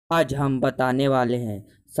आज हम बताने वाले हैं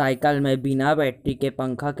साइकिल में बिना बैटरी के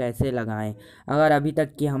पंखा कैसे लगाएं। अगर अभी तक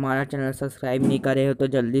कि हमारा चैनल सब्सक्राइब नहीं करे हो तो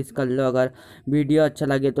जल्दी से कर लो। अगर वीडियो अच्छा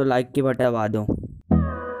लगे तो लाइक की बटन दबा दो।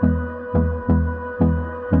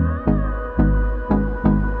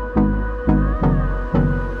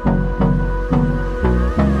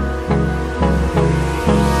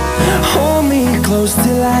 Hold me close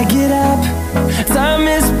till I get up. Time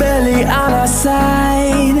is barely on our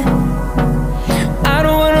side. I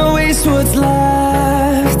don't wanna waste what's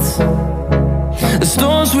left. The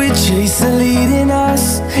storms we chase are leading us,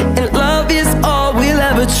 and love is all we'll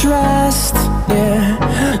ever trust. Yeah,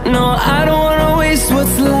 no, I don't wanna waste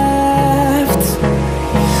what's left.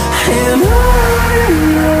 And on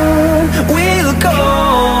we'll go,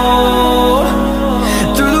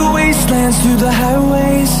 through the wastelands, through the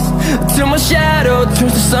highways, till my shadow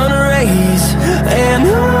turns to sun rays. And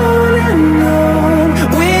on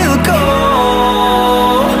we'll go,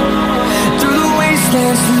 through the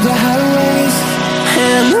wastelands, through the highways,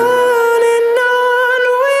 and on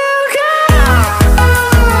we'll go.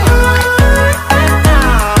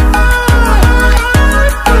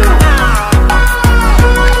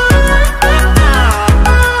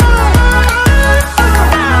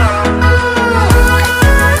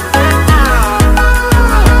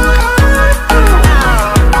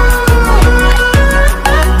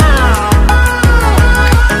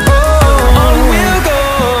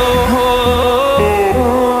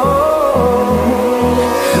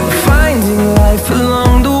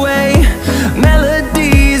 Along the way,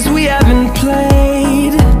 melodies we haven't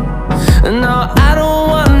played. No, I don't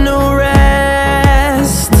want no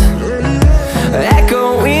rest.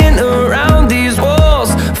 Echoing around these walls,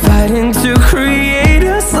 fighting to create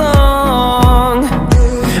a song.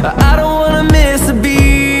 I don't wanna miss a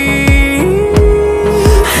beat.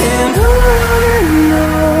 And on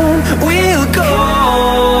we'll go,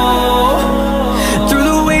 through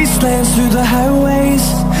the wastelands, through the highways,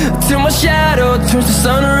 till my shadow turns to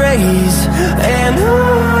sun rays. And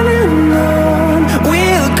on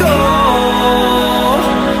we'll go,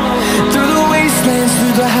 through the wastelands,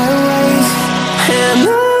 through the highways, and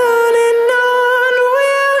on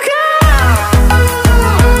we'll go.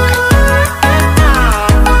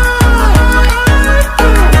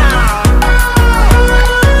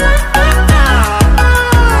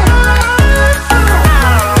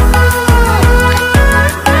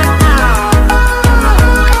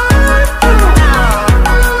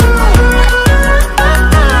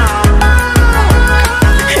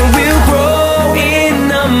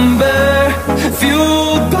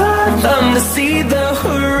 Fueled by them to see the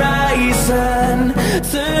horizon.